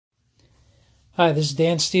Hi, this is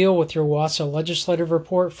Dan Steele with your WASA Legislative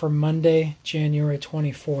Report for Monday, January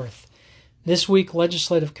 24th. This week,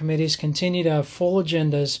 legislative committees continue to have full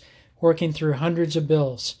agendas working through hundreds of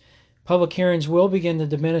bills. Public hearings will begin to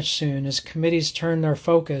diminish soon as committees turn their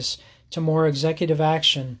focus to more executive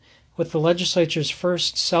action, with the legislature's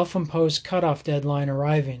first self-imposed cutoff deadline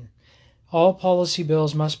arriving. All policy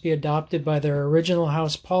bills must be adopted by their original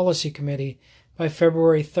House Policy Committee by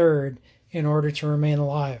February 3rd in order to remain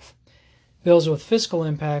alive. Bills with fiscal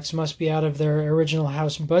impacts must be out of their original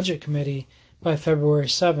House Budget Committee by February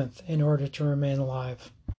 7th in order to remain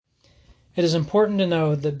alive. It is important to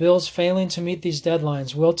know that bills failing to meet these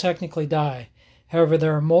deadlines will technically die. However,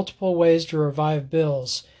 there are multiple ways to revive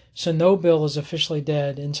bills, so no bill is officially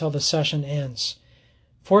dead until the session ends.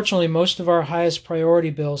 Fortunately, most of our highest priority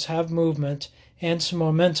bills have movement and some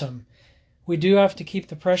momentum. We do have to keep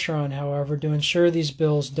the pressure on, however, to ensure these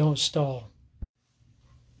bills don't stall.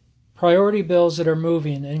 Priority bills that are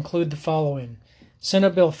moving include the following: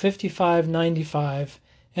 Senate Bill 5595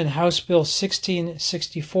 and House Bill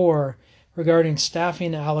 1664 regarding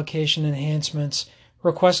staffing allocation enhancements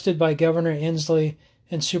requested by Governor Inslee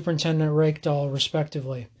and Superintendent Rakedahl,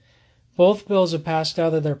 respectively. Both bills have passed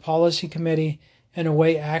out of their policy committee and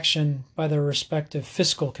await action by their respective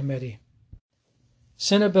fiscal committee.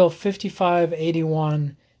 Senate Bill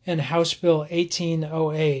 5581 and House Bill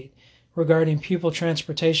 1808 regarding pupil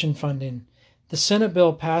transportation funding. The Senate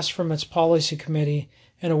bill passed from its policy committee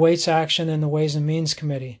and awaits action in the Ways and Means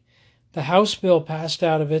Committee. The House bill passed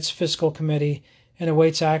out of its fiscal committee and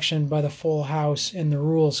awaits action by the full House in the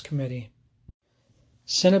Rules Committee.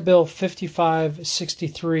 Senate Bill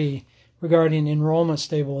 5563 regarding enrollment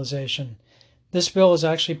stabilization. This bill is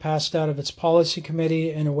actually passed out of its policy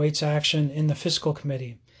committee and awaits action in the fiscal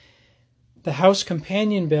committee. The House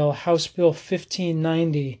companion bill, House Bill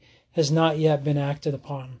 1590, has not yet been acted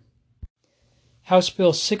upon. House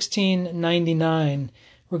Bill 1699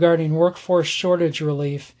 regarding workforce shortage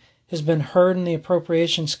relief has been heard in the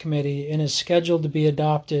Appropriations Committee and is scheduled to be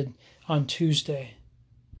adopted on Tuesday.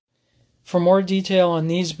 For more detail on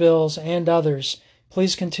these bills and others,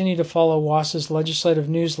 please continue to follow WASA's legislative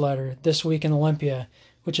newsletter, This Week in Olympia,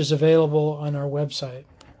 which is available on our website.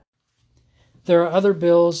 There are other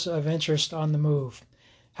bills of interest on the move.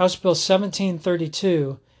 House Bill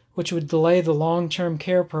 1732, which would delay the long-term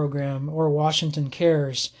care program, or Washington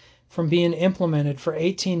Cares, from being implemented for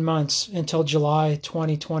 18 months until July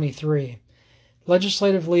 2023.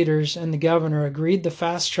 Legislative leaders and the governor agreed to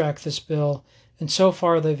fast-track this bill, and so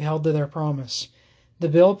far they've held to their promise. The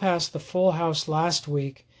bill passed the full House last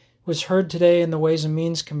week, was heard today in the Ways and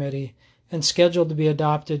Means Committee, and scheduled to be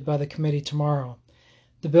adopted by the committee tomorrow.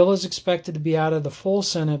 The bill is expected to be out of the full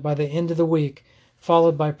Senate by the end of the week,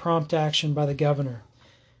 followed by prompt action by the governor.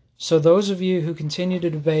 So those of you who continue to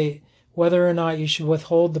debate whether or not you should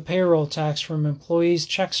withhold the payroll tax from employees'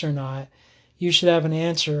 checks or not, you should have an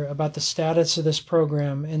answer about the status of this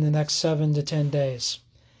program in the next 7 to 10 days.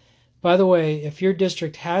 By the way, if your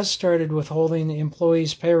district has started withholding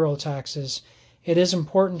employees' payroll taxes, it is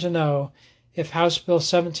important to know if House Bill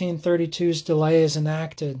 1732's delay is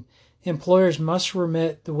enacted, employers must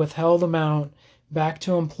remit the withheld amount back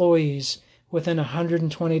to employees within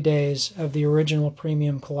 120 days of the original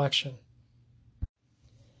premium collection.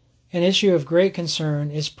 An issue of great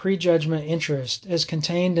concern is prejudgment interest, as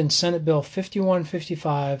contained in Senate Bill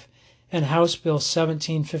 5155 and House Bill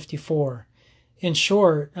 1754. In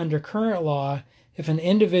short, under current law, if an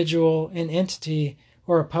individual, an entity,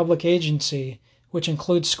 or a public agency, which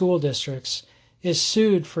includes school districts, is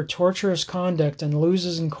sued for torturous conduct and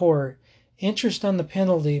loses in court, interest on the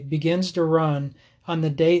penalty begins to run on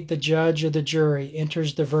the date the judge or the jury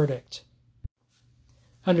enters the verdict.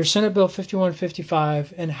 Under Senate Bill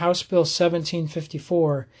 5155 and House Bill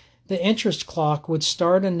 1754, the interest clock would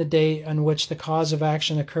start on the date on which the cause of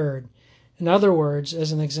action occurred. In other words,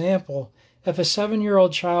 as an example, if a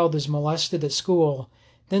 7-year-old child is molested at school,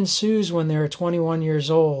 then sues when they are 21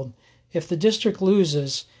 years old, if the district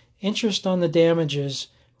loses, interest on the damages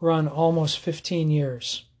run almost 15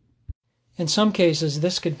 years. In some cases,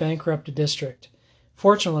 this could bankrupt a district.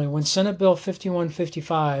 Fortunately, when Senate Bill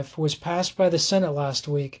 5155 was passed by the Senate last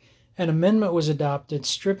week, an amendment was adopted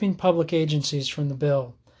stripping public agencies from the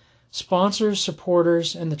bill. Sponsors,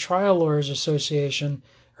 supporters, and the Trial Lawyers Association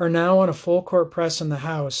are now on a full court press in the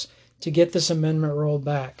House to get this amendment rolled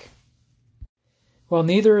back. While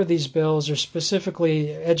neither of these bills are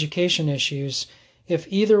specifically education issues, if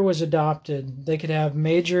either was adopted, they could have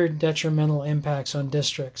major detrimental impacts on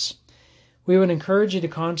districts. We would encourage you to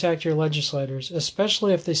contact your legislators,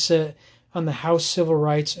 especially if they sit on the House Civil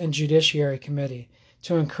Rights and Judiciary Committee,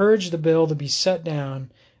 to encourage the bill to be set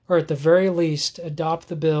down or at the very least adopt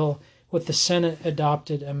the bill with the Senate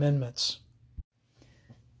adopted amendments.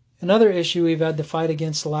 Another issue we've had to fight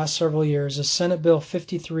against the last several years is Senate Bill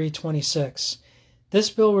 5326. This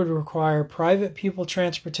bill would require private pupil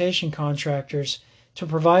transportation contractors to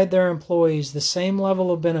provide their employees the same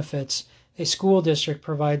level of benefits a school district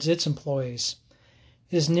provides its employees.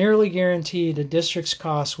 It is nearly guaranteed a district's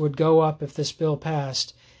costs would go up if this bill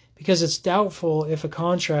passed, because it's doubtful if a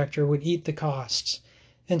contractor would eat the costs.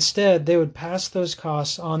 Instead, they would pass those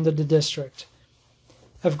costs on to the district.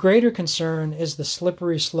 Of greater concern is the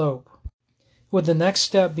slippery slope. Would the next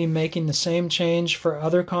step be making the same change for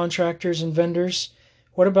other contractors and vendors?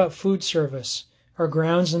 What about food service, or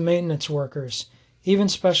grounds and maintenance workers, even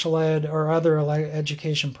special ed or other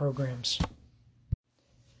education programs?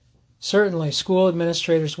 Certainly, school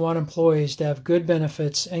administrators want employees to have good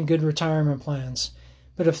benefits and good retirement plans,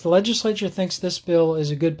 but if the legislature thinks this bill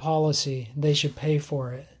is a good policy, they should pay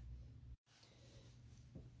for it.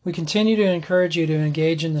 We continue to encourage you to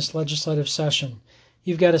engage in this legislative session.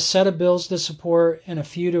 You've got a set of bills to support and a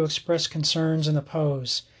few to express concerns and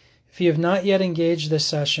oppose. If you have not yet engaged this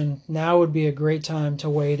session, now would be a great time to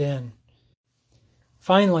wade in.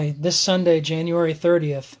 Finally, this Sunday, January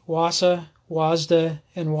 30th, WASA, WASDA,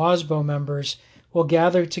 and WASBO members will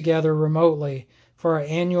gather together remotely for our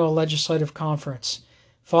annual legislative conference,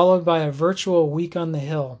 followed by a virtual Week on the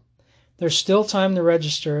Hill. There's still time to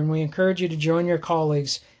register, and we encourage you to join your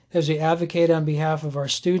colleagues as we advocate on behalf of our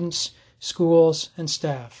students, schools, and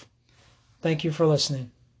staff. Thank you for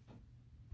listening.